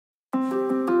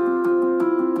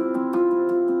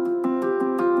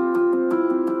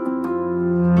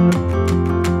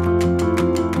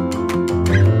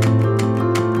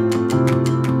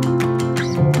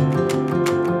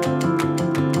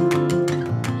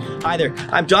Hi there,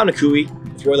 I'm John McCooey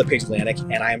with Royal LePage Atlantic,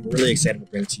 and I am really excited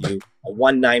to bring to you a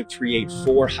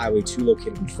 19384 Highway 2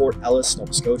 located in Fort Ellis,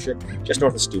 Nova Scotia, just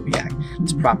north of Stewiacke.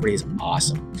 This property is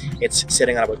awesome. It's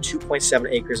sitting on about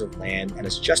 2.7 acres of land, and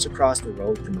it's just across the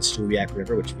road from the Stewiacke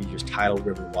River, which features tidal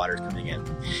river waters coming in.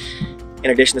 In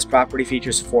addition, this property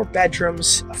features 4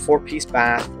 bedrooms, a 4-piece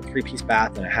bath, a 3-piece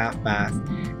bath, and a half bath.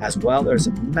 As well, there's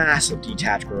a massive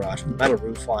detached garage with a metal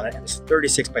roof on it, and it's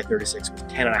 36 by 36 with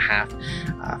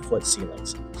 10.5 foot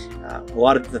ceilings. A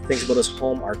lot of the things about this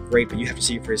home are great, but you have to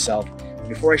see it for yourself.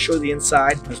 Before I show you the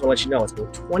inside, I just want to let you know it's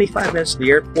about 25 minutes to the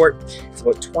airport, it's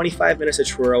about 25 minutes to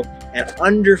Truro, and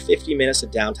under 50 minutes to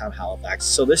downtown Halifax.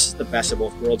 So this is the best of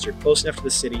both worlds. You're close enough to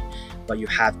the city, but you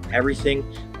have everything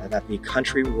that the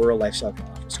country rural lifestyle can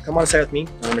offer. So come on inside with me.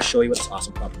 I'm going to show you what this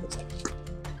awesome property looks like.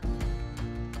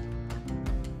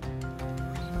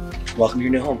 Welcome to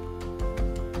your new home.